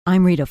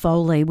I'm Rita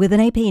Foley with an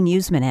AP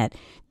News Minute.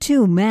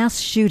 Two mass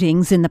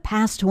shootings in the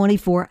past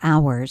 24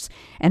 hours.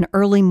 An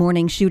early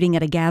morning shooting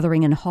at a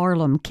gathering in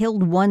Harlem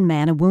killed one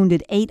man and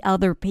wounded 8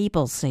 other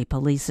people, say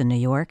police in New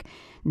York.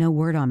 No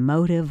word on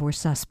motive or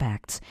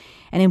suspects.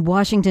 And in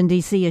Washington,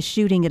 D.C., a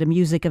shooting at a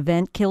music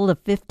event killed a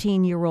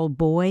 15-year-old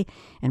boy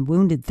and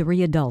wounded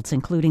 3 adults,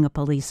 including a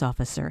police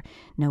officer.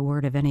 No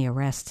word of any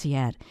arrests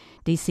yet.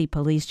 D.C.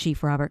 Police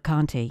Chief Robert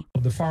Conti.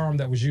 The firearm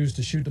that was used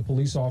to shoot the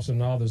police officer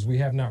and others, we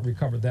have not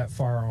recovered that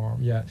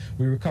firearm yet.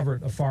 We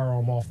recovered a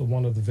firearm off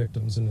one of the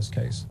victims in this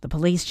case. The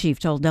police chief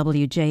told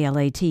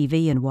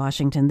WJLA-TV in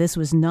Washington this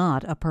was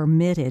not a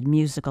permitted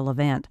musical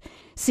event.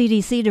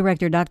 CDC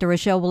Director Dr.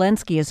 Rochelle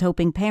Walensky is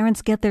hoping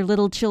parents get their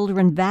little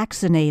children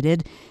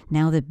vaccinated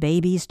now that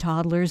babies,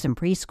 toddlers, and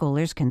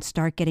preschoolers can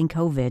start getting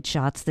COVID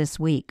shots this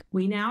week.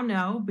 We now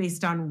know,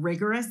 based on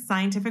rigorous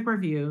scientific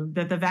review,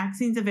 that the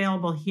vaccines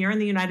available here in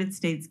the United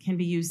States can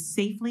be used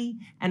safely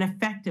and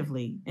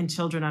effectively in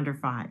children under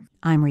 5.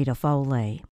 I'm Rita Foley.